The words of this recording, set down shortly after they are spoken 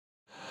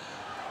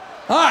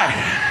All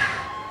right.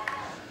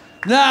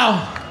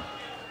 Now,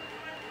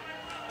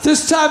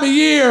 this time of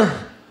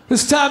year,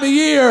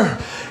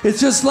 it's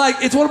just like,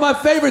 it's one of my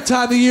favorite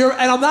time of year,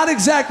 and I'm not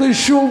exactly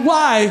sure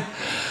why,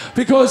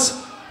 because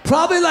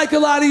probably like a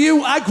lot of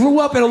you, I grew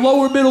up in a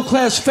lower middle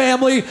class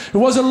family.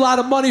 There wasn't a lot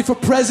of money for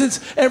presents.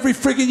 Every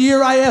freaking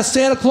year I ask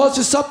Santa Claus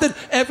for something.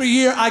 Every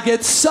year I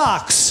get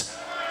socks.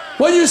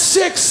 When you're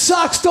 6,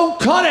 socks don't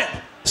cut it.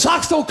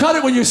 Socks don't cut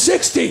it when you're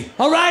 60,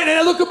 all right? And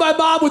I look at my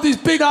mom with these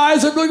big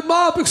eyes. I'm like,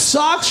 Mom, big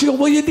socks? She goes,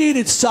 well, you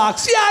needed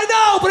socks. Yeah, I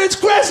know, but it's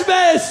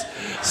Christmas.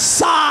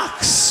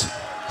 Socks.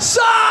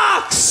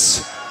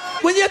 Socks.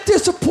 When you have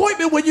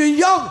disappointment when you're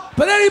young,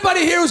 but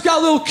anybody here who's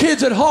got little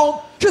kids at home,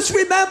 just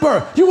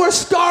remember, you are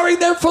scarring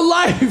them for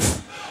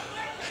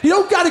life. You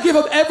don't got to give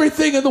them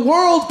everything in the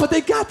world, but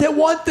they got that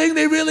one thing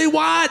they really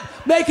want.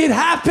 Make it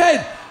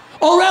happen,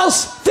 or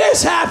else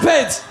this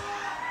happens.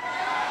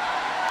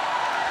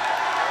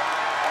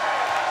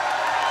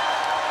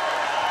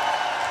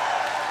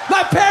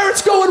 My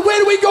parents going, where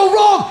did we go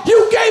wrong?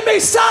 You gave me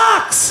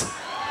socks.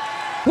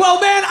 Well,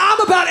 man,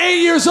 I'm about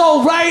 8 years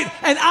old, right?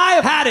 And I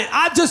have had it.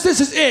 This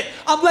is it.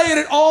 I'm laying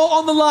it all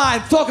on the line,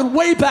 talking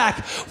way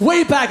back.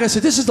 I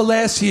said, this is the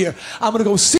last year. I'm going to go see